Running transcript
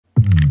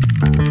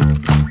So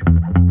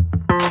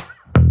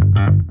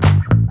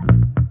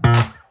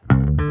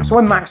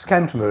when Max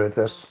came to me with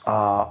this,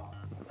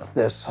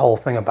 this whole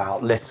thing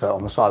about litter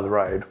on the side of the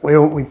road,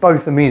 we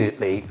both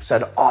immediately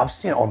said, oh, I've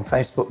seen it on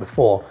Facebook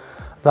before,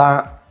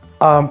 that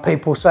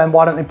people saying,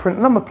 why don't they print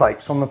number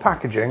plates on the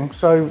packaging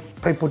so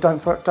people don't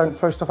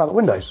throw stuff out the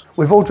windows?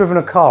 We've all driven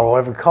a car, or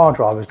every car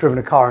driver's driven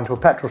a car into a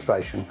petrol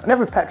station. And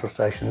every petrol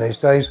station these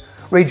days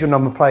reads your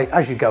number plate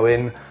as you go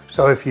in,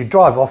 so if you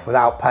drive off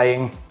without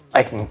paying,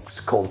 they can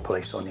call the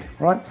police on you,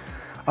 right?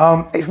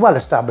 It's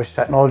well-established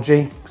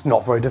technology, it's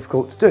not very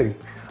difficult to do.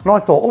 And I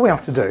thought all we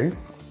have to do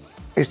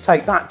is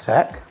take that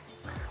tech,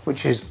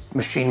 which is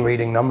machine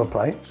reading number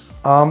plates,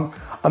 and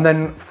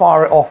then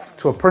fire it off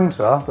to a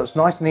printer that's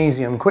nice and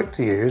easy and quick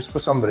to use for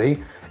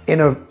somebody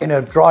in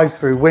a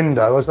drive-through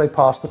window as they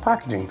pass the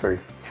packaging through.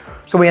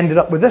 So we ended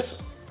up with this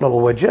little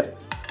widget,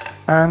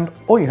 and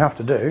all you have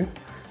to do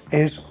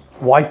is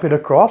wipe it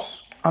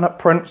across and it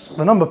prints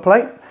the number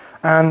plate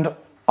and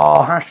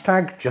our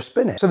hashtag just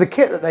bin it. So the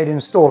kit that they'd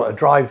install at a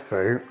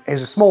drive-through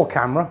is a small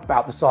camera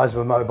about the size of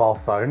a mobile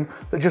phone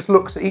that just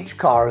looks at each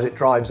car as it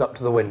drives up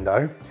to the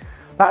window.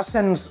 That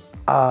sends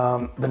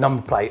the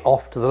number plate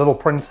off to the little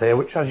printer here,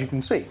 which as you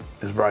can see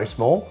is very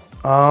small.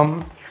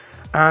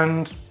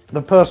 And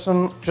the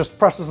person just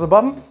presses the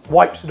button,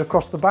 wipes it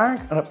across the bag,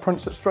 and it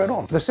prints it straight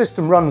on. The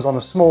system runs on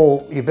a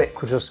small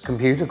ubiquitous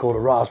computer called a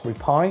Raspberry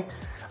Pi,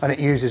 and it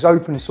uses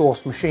open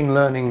source machine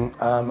learning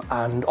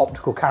and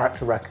optical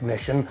character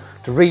recognition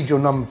to read your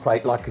number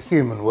plate like a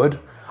human would,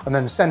 and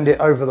then send it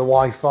over the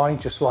Wi-Fi,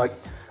 just like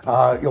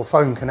your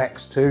phone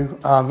connects to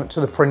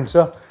the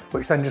printer,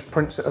 which then just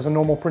prints it as a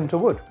normal printer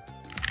would.